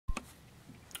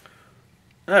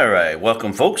All right,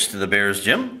 welcome folks to the Bears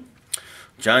Gym.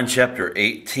 John chapter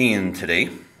 18 today.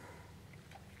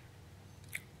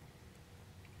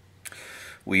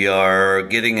 We are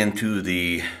getting into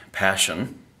the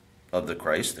passion of the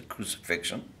Christ, the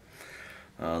crucifixion,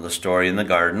 the story in the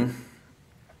garden,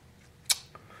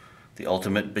 the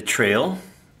ultimate betrayal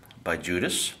by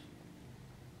Judas.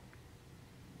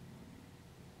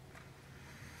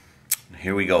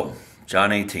 Here we go,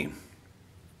 John 18.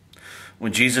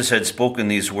 When Jesus had spoken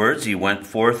these words, he went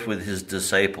forth with his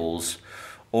disciples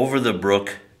over the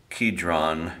brook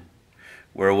Kidron,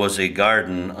 where was a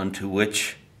garden unto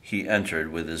which he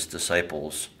entered with his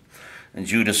disciples. And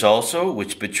Judas also,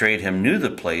 which betrayed him, knew the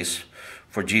place,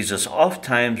 for Jesus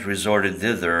ofttimes resorted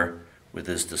thither with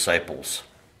his disciples.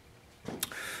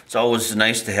 It's always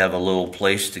nice to have a little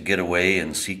place to get away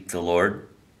and seek the Lord.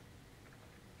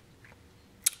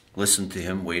 Listen to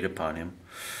him, wait upon him.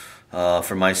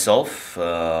 For myself,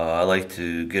 I like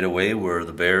to get away where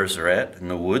the bears are at, in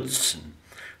the woods, and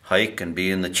hike and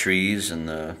be in the trees and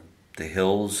the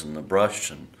hills and the brush,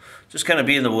 and just kind of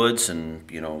be in the woods and,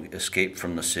 escape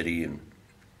from the city. And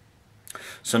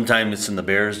sometimes it's in the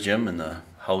Bears Gym in the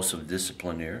house of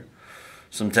discipline here.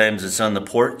 Sometimes it's on the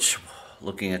porch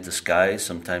looking at the sky.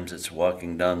 Sometimes it's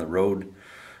walking down the road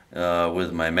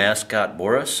with my mascot,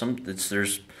 Boris.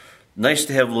 There's nice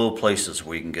to have little places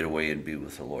where you can get away and be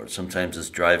with the Lord. Sometimes it's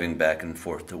driving back and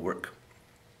forth to work.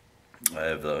 I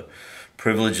have the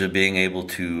privilege of being able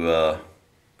to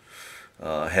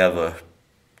have a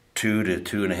 2 to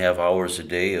 2.5 hours a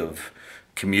day of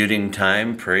commuting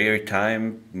time, prayer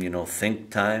time, think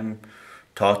time,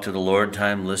 talk to the Lord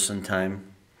time, listen time.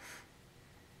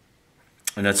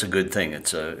 And that's a good thing.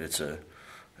 It's a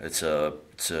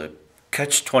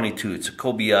catch-22. It's a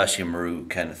Kobayashi Maru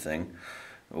kind of thing.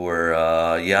 Where,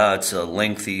 it's a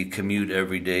lengthy commute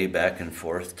every day back and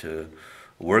forth to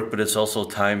work, but it's also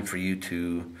time for you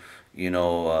to,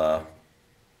 knock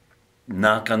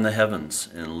on the heavens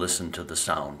and listen to the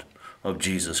sound of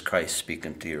Jesus Christ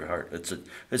speaking to your heart. It's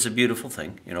a beautiful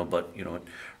thing, but, it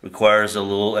requires a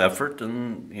little effort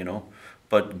and,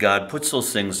 but God puts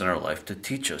those things in our life to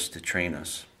teach us, to train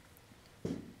us.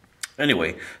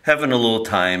 Anyway, having a little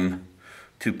time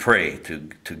to pray, to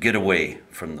get away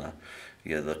from the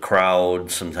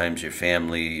crowd, sometimes your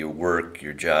family, your work,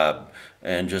 your job,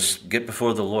 and just get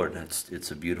before the Lord.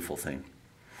 It's a beautiful thing.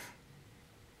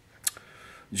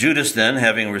 Judas then,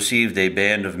 having received a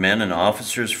band of men and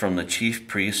officers from the chief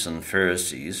priests and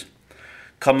Pharisees,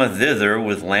 cometh thither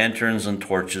with lanterns and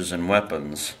torches and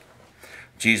weapons.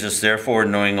 Jesus therefore,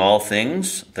 knowing all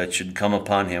things that should come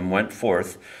upon him, went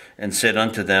forth and said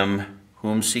unto them,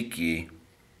 Whom seek ye?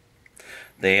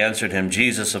 They answered him,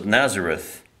 Jesus of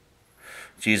Nazareth.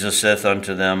 Jesus saith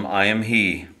unto them, I am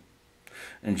he.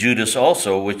 And Judas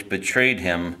also, which betrayed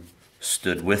him,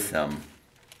 stood with them.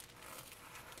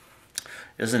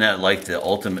 Isn't that like the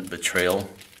ultimate betrayal?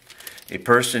 A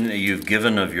person that you've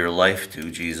given of your life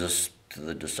to, Jesus, to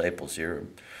the disciples here,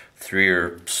 3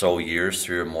 or so years,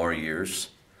 3 or more years,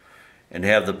 and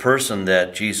have the person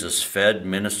that Jesus fed,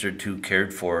 ministered to,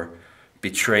 cared for,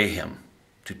 betray him,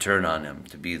 to turn on him,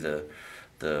 to be the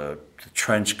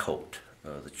trench coat,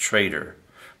 the traitor,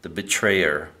 the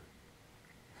betrayer.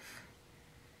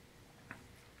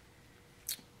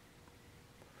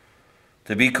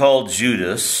 To be called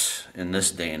Judas in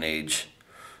this day and age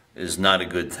is not a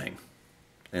good thing.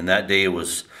 In that day it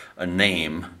was a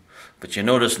name, but you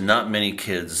notice not many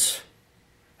kids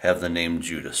have the name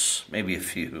Judas. Maybe a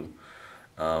few,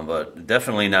 but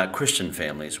definitely not Christian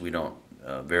families. We don't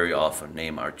very often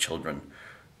name our children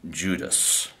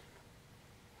Judas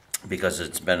because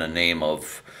it's been a name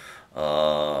of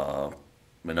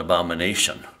an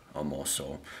abomination almost.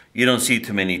 So you don't see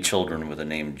too many children with the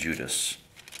name Judas.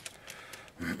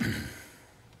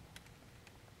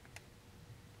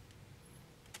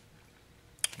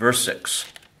 Verse 6.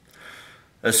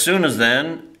 As soon as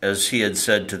then, as he had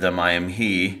said to them, I am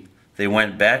he, they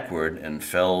went backward and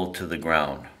fell to the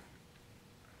ground.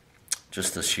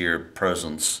 Just the sheer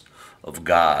presence of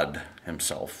God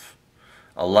himself,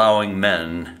 allowing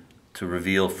men to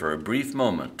reveal for a brief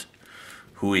moment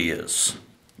who he is.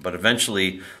 But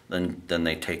eventually, then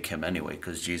they take him anyway,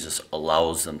 because Jesus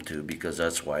allows them to, because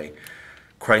that's why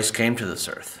Christ came to this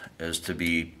earth, is to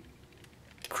be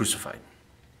crucified.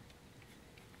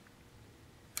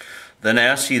 Then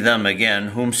asked he them again,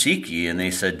 Whom seek ye? And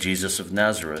they said, Jesus of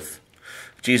Nazareth.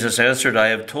 Jesus answered, I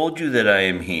have told you that I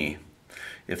am he.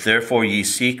 If therefore ye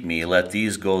seek me, let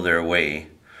these go their way,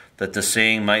 that the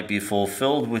saying might be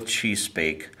fulfilled which he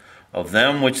spake, Of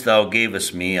them which thou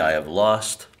gavest me, I have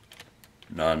lost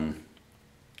none.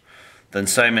 Then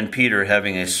Simon Peter,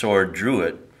 having a sword, drew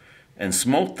it, and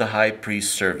smote the high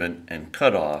priest's servant and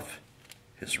cut off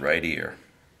his right ear.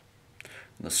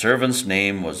 The servant's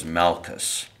name was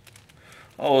Malchus.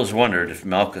 I always wondered if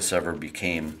Malchus ever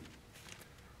became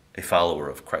a follower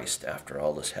of Christ after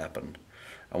all this happened.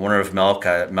 I wonder if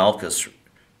Malchus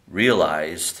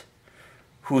realized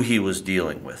who he was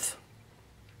dealing with.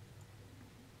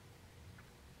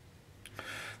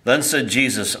 Then said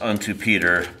Jesus unto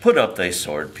Peter, Put up thy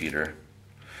sword, Peter.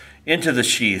 Into the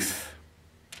sheath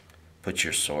put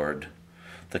your sword.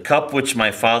 The cup which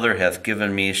my Father hath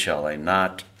given me, shall I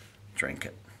not drink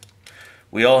it?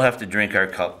 We all have to drink our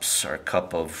cups, our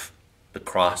cup of the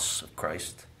cross of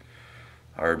Christ,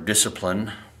 our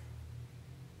discipline,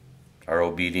 our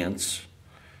obedience.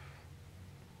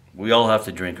 We all have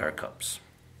to drink our cups.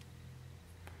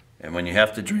 And when you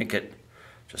have to drink it,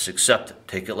 just accept it.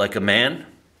 Take it like a man,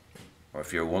 or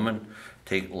if you're a woman,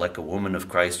 take it like a woman of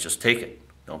Christ. Just take it.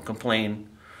 Don't complain.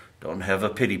 Don't have a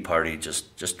pity party.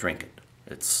 Just drink it.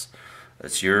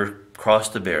 It's your cross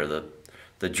to bear.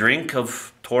 The drink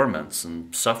of torments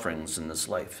and sufferings in this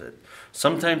life that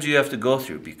sometimes you have to go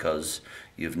through because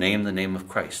you've named the name of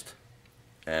Christ.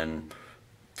 And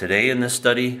today in this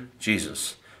study,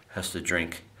 Jesus has to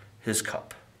drink his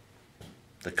cup.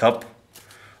 The cup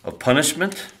of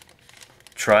punishment,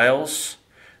 trials,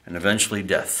 and eventually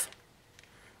death.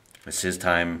 It's his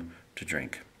time to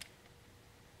drink.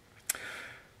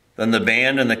 Then the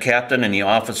band and the captain and the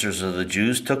officers of the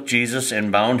Jews took Jesus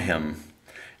and bound him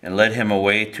and led him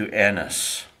away to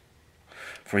Annas.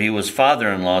 For he was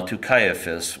father-in-law to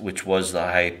Caiaphas, which was the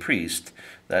high priest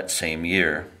that same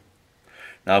year.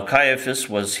 Now Caiaphas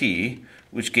was he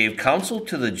which gave counsel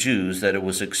to the Jews that it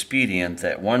was expedient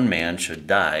that one man should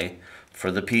die for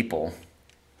the people.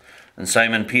 And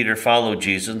Simon Peter followed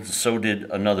Jesus, and so did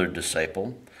another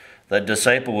disciple. That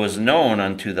disciple was known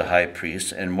unto the high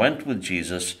priest, and went with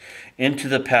Jesus into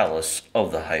the palace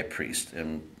of the high priest.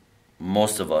 And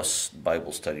most of us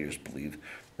Bible studiers believe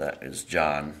that is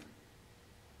John.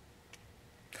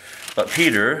 But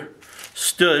Peter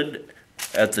stood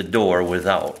at the door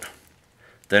without.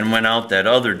 Then went out that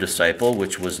other disciple,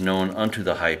 which was known unto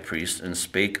the high priest, and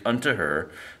spake unto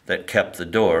her that kept the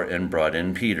door, and brought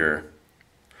in Peter.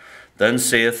 Then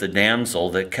saith the damsel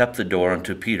that kept the door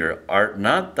unto Peter, Art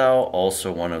not thou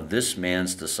also one of this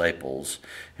man's disciples?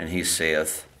 And he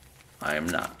saith, I am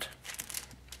not.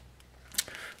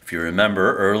 If you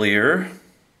remember earlier,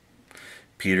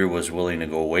 Peter was willing to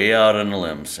go way out on a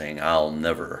limb, saying, I'll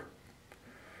never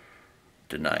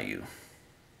deny you.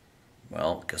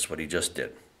 Well, guess what he just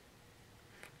did?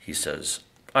 He says,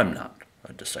 I'm not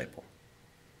a disciple.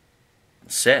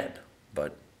 It's sad,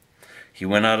 but he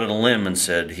went out on a limb and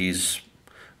said he's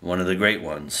one of the great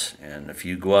ones. And if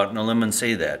you go out on a limb and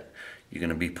say that, you're going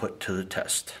to be put to the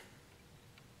test.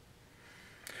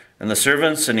 And the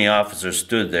servants and the officers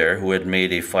stood there, who had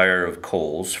made a fire of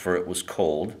coals, for it was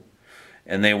cold.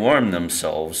 And they warmed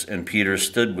themselves, and Peter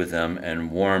stood with them and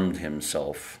warmed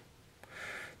himself.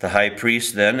 The high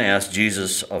priest then asked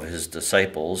Jesus of his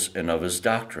disciples and of his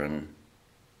doctrine.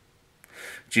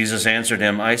 Jesus answered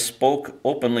him, I spoke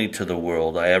openly to the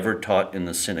world. I ever taught in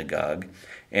the synagogue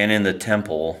and in the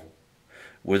temple,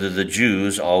 whither the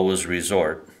Jews always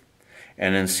resort.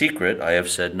 And in secret I have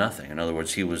said nothing. In other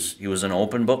words, he was an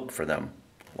open book for them.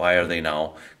 Why are they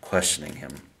now questioning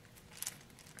him?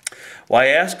 Why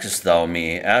askest thou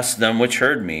me? Ask them which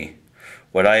heard me.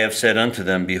 What I have said unto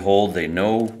them, behold, they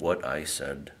know what I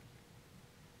said.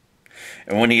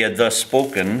 And when he had thus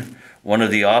spoken, one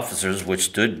of the officers which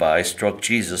stood by struck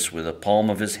Jesus with the palm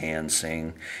of his hand,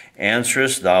 saying,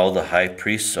 Answerest thou the high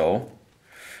priest so?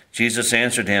 Jesus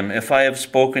answered him, If I have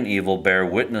spoken evil, bear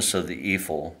witness of the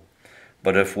evil.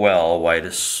 But if well, why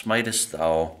smitest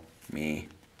thou me?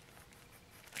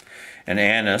 And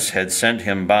Annas had sent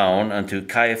him bound unto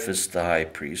Caiaphas the high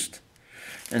priest.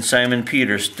 And Simon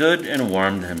Peter stood and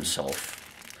warmed himself.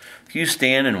 If you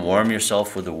stand and warm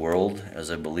yourself with the world as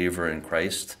a believer in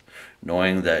Christ,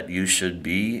 knowing that you should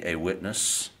be a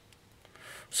witness,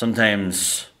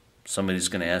 sometimes somebody's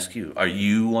going to ask you, are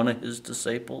you one of his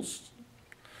disciples?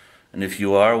 And if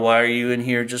you are, why are you in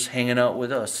here just hanging out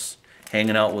with us?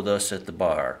 Hanging out with us at the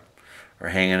bar, or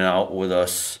hanging out with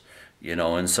us,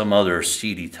 in some other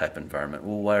seedy type environment.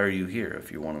 Well, why are you here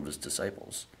if you're one of his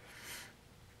disciples?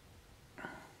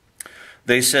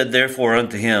 They said therefore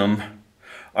unto him,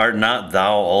 Art not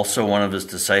thou also one of his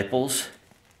disciples?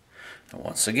 And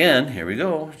once again, here we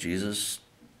go. Jesus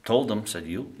told them, said,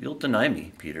 You'll deny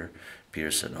me, Peter.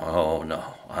 Peter said, Oh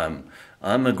no,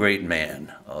 I'm a great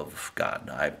man of God.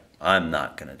 I'm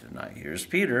not going to deny. Here's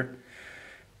Peter.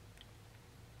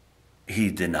 He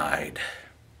denied.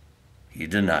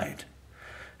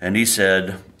 And he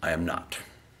said, I am not.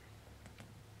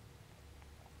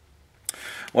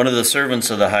 One of the servants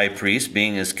of the high priest,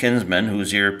 being his kinsman,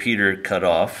 whose ear Peter cut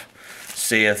off,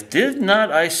 saith, Did not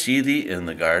I see thee in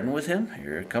the garden with him?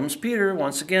 Here comes Peter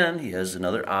once again. He has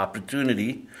another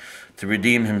opportunity to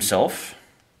redeem himself.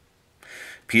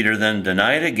 Peter then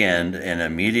denied again, and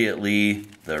immediately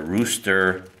the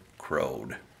rooster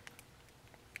crowed.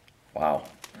 Wow.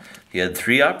 He had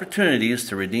 3 opportunities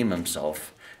to redeem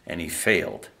himself, and he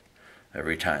failed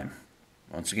every time.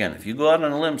 Once again, if you go out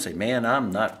on a limb and say, man,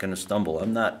 I'm not going to stumble.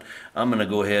 I'm going to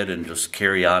go ahead and just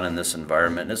carry on in this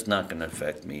environment. It's not going to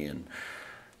affect me.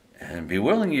 And be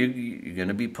willing, you're going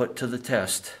to be put to the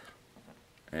test.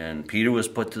 And Peter was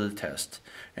put to the test,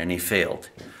 and he failed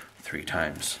 3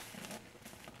 times.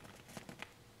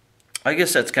 I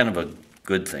guess that's kind of a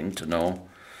good thing to know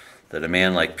that a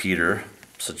man like Peter,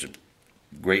 such a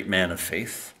great man of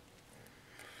faith,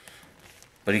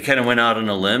 but he kind of went out on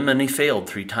a limb and he failed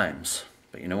 3 times.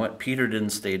 But you know what? Peter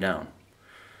didn't stay down.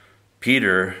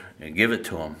 Peter, you give it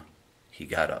to him, he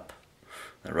got up.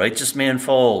 The righteous man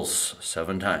falls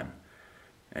 7 times,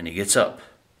 and he gets up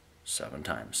 7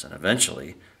 times, and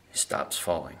eventually he stops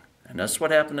falling. And that's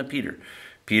what happened to Peter.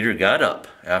 Peter got up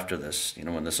after this,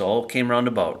 when this all came round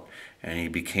about, and he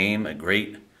became a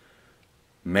great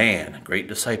man, a great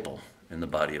disciple in the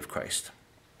body of Christ.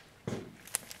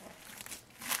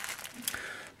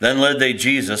 Then led they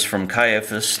Jesus from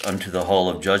Caiaphas unto the hall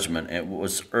of judgment. It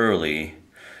was early,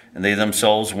 and they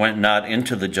themselves went not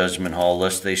into the judgment hall,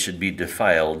 lest they should be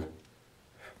defiled,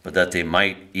 but that they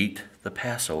might eat the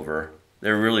Passover.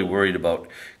 They were really worried about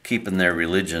keeping their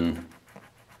religion,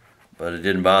 but it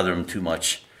didn't bother them too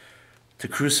much to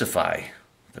crucify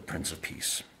the Prince of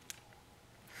Peace.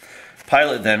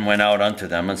 Pilate then went out unto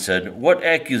them and said, What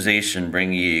accusation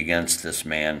bring ye against this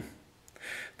man?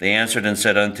 They answered and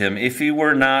said unto him, If he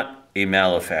were not a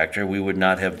malefactor, we would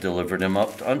not have delivered him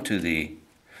up unto thee.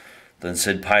 Then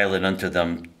said Pilate unto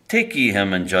them, Take ye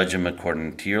him and judge him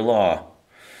according to your law.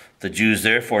 The Jews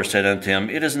therefore said unto him,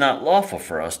 It is not lawful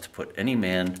for us to put any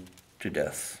man to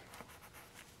death.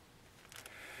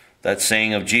 That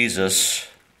saying of Jesus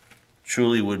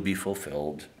truly would be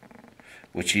fulfilled,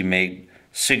 which he made,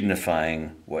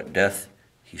 signifying what death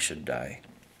he should die.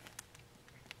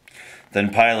 Then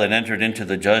Pilate entered into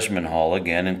the judgment hall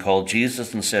again, and called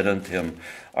Jesus, and said unto him,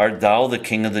 Art thou the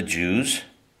King of the Jews?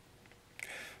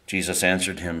 Jesus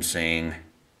answered him, saying,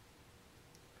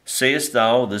 Sayest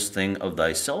thou this thing of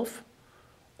thyself,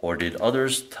 or did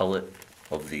others tell it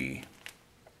of thee?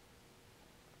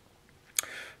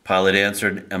 Pilate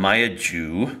answered, Am I a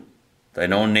Jew?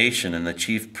 Thine own nation and the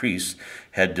chief priests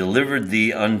had delivered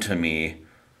thee unto me.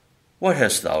 What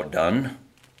hast thou done?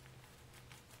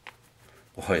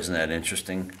 Boy, isn't that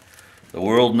interesting? The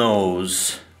world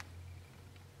knows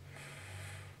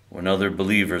when other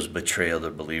believers betray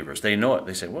other believers. They know it.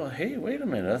 They say, well, hey, wait a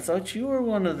minute. I thought you were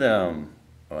one of them.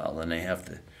 Well, then they have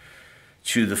to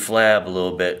chew the flab a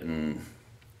little bit and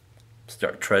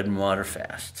start treading water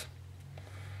fast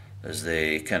as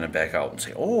they kind of back out and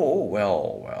say, oh,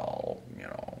 well,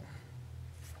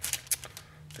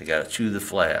 they got to chew the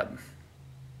flab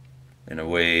in a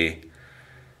way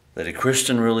that a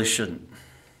Christian really shouldn't.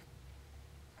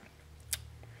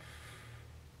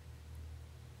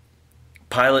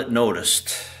 Pilate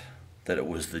noticed that it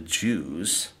was the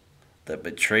Jews that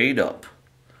betrayed up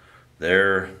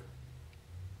their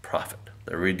prophet,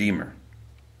 their Redeemer,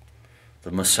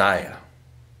 the Messiah.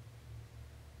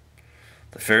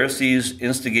 The Pharisees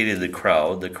instigated the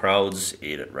crowd. The crowds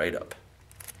ate it right up.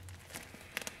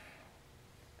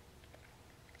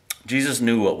 Jesus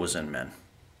knew what was in men.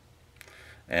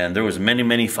 And there was many,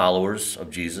 many followers of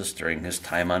Jesus during his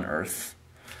time on earth.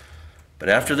 But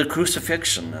after the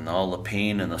crucifixion and all the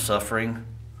pain and the suffering,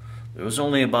 there was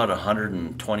only about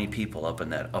 120 people up in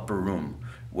that upper room,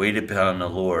 waiting upon the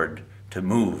Lord to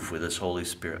move with his Holy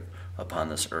Spirit upon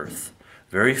this earth.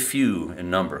 Very few in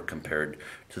number compared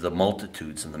to the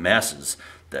multitudes and the masses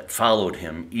that followed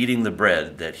him, eating the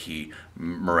bread that he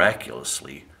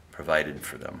miraculously provided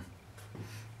for them.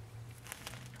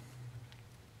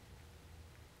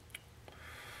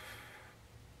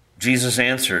 Jesus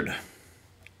answered,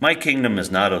 My kingdom is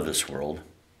not of this world.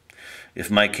 If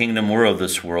my kingdom were of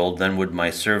this world, then would my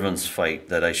servants fight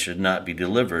that I should not be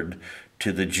delivered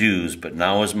to the Jews. But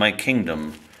now is my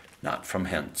kingdom not from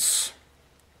hence.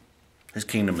 His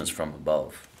kingdom is from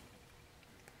above.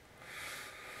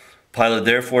 Pilate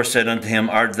therefore said unto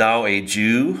him, Art thou a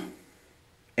Jew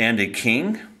and a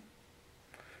king?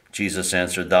 Jesus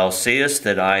answered, Thou sayest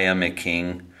that I am a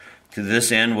king. To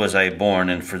this end was I born,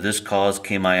 and for this cause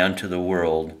came I unto the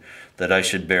world, that I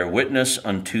should bear witness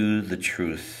unto the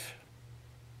truth.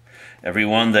 Every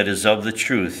one that is of the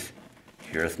truth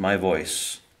heareth my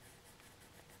voice.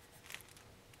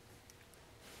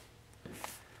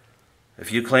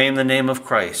 If you claim the name of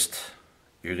Christ,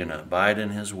 you're going to abide in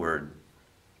his word.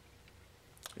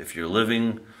 If you're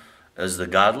living as the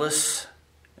godless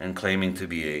and claiming to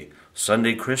be a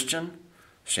Sunday Christian,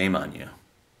 shame on you.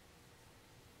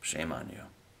 Shame on you.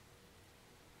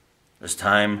 It's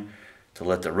time to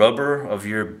let the rubber of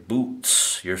your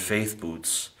boots, your faith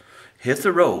boots, hit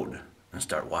the road and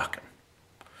start walking.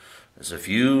 As if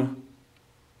you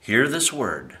hear this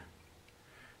word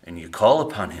and you call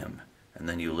upon him and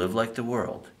then you live like the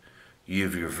world,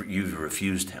 you've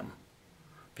refused him,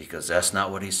 because that's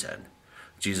not what he said.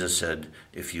 Jesus said,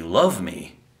 if you love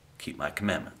me, keep my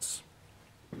commandments.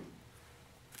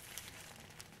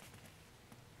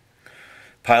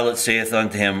 Pilate saith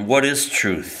unto him, what is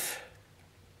truth?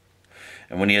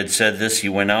 And when he had said this, he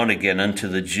went out again unto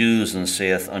the Jews, and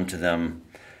saith unto them,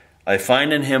 I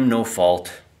find in him no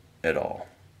fault at all.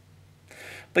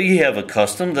 But ye have a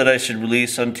custom that I should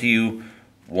release unto you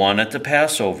one at the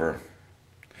Passover.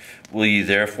 Will ye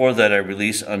therefore that I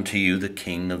release unto you the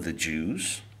King of the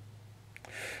Jews?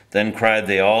 Then cried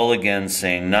they all again,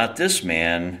 saying, not this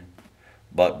man,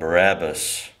 but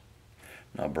Barabbas.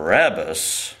 Now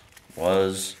Barabbas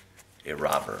was a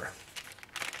robber.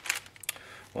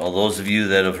 Well, those of you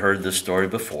that have heard this story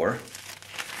before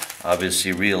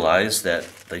obviously realize that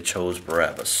they chose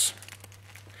Barabbas.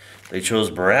 They chose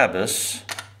Barabbas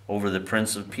over the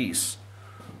Prince of Peace.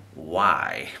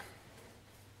 Why?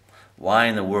 Why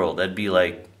in the world? That'd be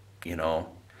like,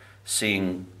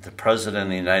 seeing the President of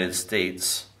the United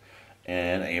States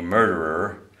and a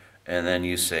murderer, and then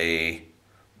you say,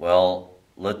 well,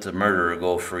 let the murderer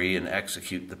go free and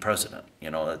execute the president.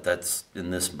 That's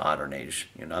in this modern age.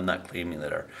 I'm not claiming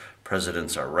that our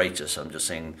presidents are righteous. I'm just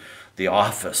saying the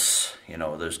office,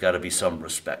 there's got to be some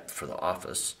respect for the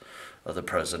office of the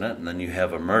president. And then you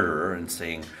have a murderer and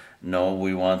saying, no,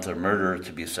 we want the murderer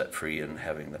to be set free and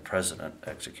having the president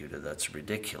executed. That's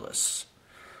ridiculous.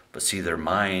 But see, their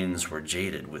minds were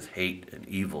jaded with hate and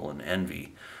evil and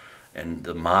envy. And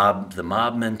the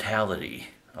mob mentality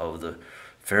of the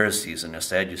Pharisees and the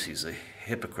Sadducees, the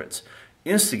hypocrites,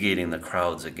 instigating the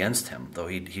crowds against him, though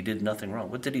he did nothing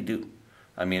wrong. What did he do?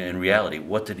 I mean, in reality,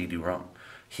 what did he do wrong?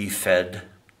 He fed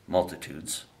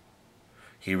multitudes.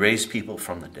 He raised people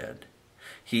from the dead.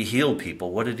 He healed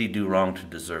people. What did he do wrong to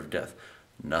deserve death?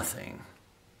 Nothing.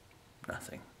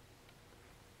 Nothing.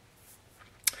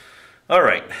 All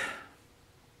right.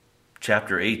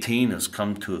 Chapter 18 has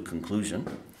come to a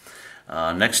conclusion.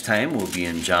 Next time we'll be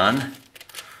in John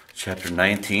chapter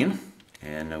 19,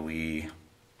 and we,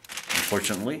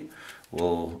 unfortunately,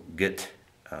 will get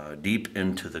deep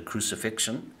into the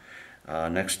crucifixion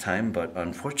next time, but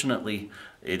unfortunately,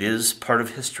 it is part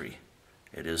of history.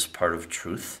 It is part of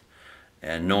truth,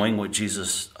 and knowing what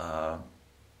Jesus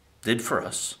did for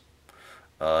us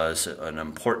is an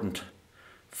important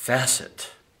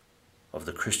facet of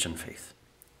the Christian faith.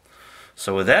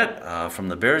 So with that, from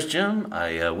the Bears Gym,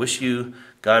 I wish you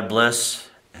God bless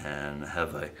and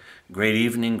have a great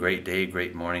evening, great day,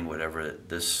 great morning, whatever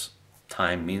this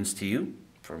time means to you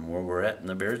from where we're at in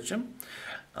the Bears Gym.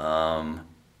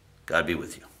 God be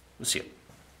with you. We'll see you.